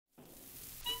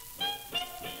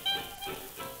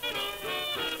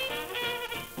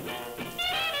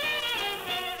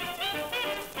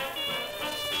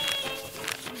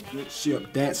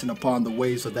ship dancing upon the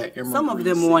waves of that emerald. Some of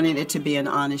them wanted it to be an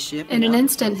honest ship. In an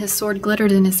instant, his sword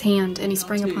glittered in his hand, and he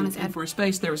sprang upon his And for a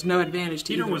space, there was no advantage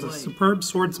to Peter either was a blade. superb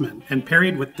swordsman and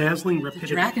parried with dazzling rapidity.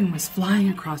 The dragon was flying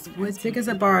across the woods. Big as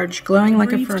a barge, glowing like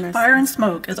a Breathed furnace. fire and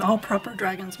smoke, as all proper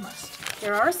dragons must.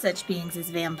 There are such beings as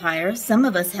vampires. Some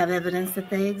of us have evidence that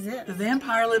they exist. The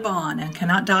vampire live on and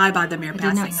cannot die by the mere I did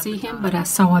passing not of see the him, time. but I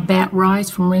saw a bat rise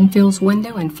from Renfield's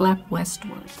window and flap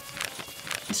westward.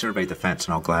 He surveyed the fence,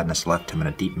 and all gladness left him, and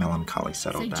a deep melancholy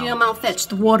settled Say, down. Jim, I'll fetch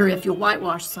the water if you'll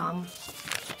whitewash some.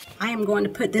 I am going to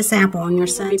put this apple on your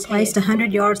son's placed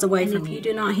 100 yards away from you. If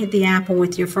you do not hit the apple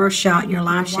with your first shot, your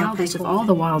life shall pay Wildest of for all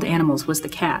the wild animals was the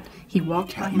cat. He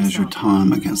walked by Cat himself. measured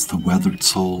time against the weathered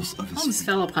soles of his Holmes feet.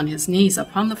 fell upon his knees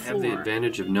upon the floor. I have the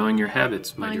advantage of knowing your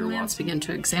habits, my dear Lance Watson. began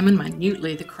to examine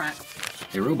minutely the crack.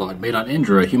 A robot may not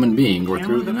injure a human being or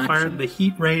through an Hammerman action. fired the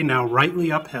heat ray now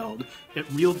rightly upheld. It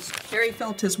reeled. Harry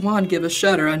felt his wand give a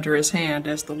shudder under his hand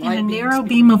as the light And a beams narrow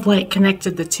beam of light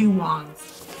connected the two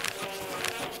wands.